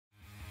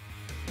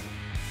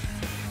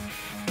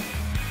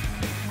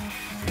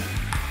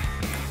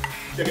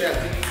Check it out.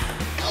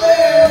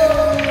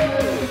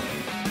 Oh!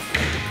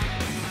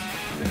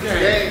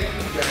 Okay.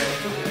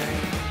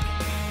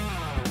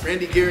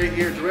 Randy Gary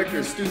here, Director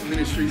of Student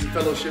Ministries,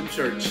 Fellowship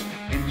Church.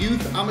 And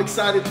youth, I'm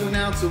excited to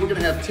announce that we're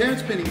going to have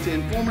Terrance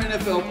Pennington, former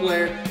NFL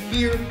player,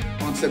 here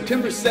on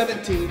September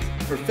 17th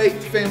for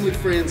Faith, Family,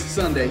 Friends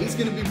Sunday. He's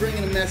going to be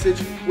bringing a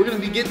message. We're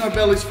going to be getting our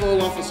bellies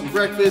full off of some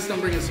breakfast. I'm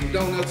bringing some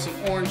donuts,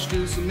 some orange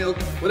juice, some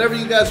milk, whatever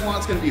you guys want.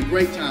 It's going to be a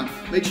great time.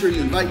 Make sure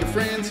you invite your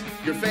friends,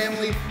 your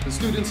family, the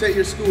students at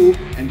your school,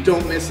 and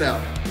don't miss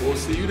out. We'll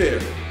see you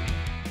there.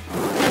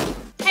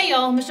 Hey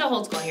y'all, Michelle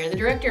Holtzclaw here, the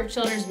Director of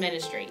Children's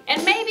Ministry.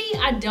 And maybe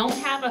I don't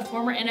have a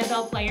former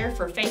NFL player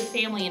for Faith,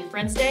 Family, and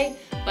Friends Day,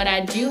 but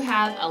I do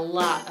have a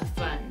lot of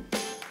fun.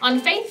 On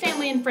Faith,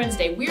 Family, and Friends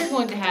Day, we are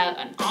going to have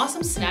an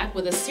awesome snack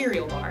with a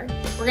cereal bar.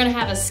 We're going to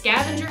have a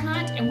scavenger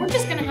hunt, and we're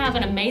just going to have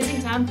an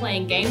amazing time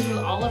playing games with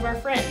all of our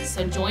friends.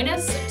 So join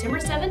us September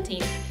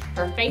 17th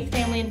for Faith,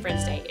 Family, and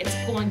Friends Day. It's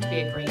going to be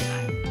a great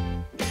time.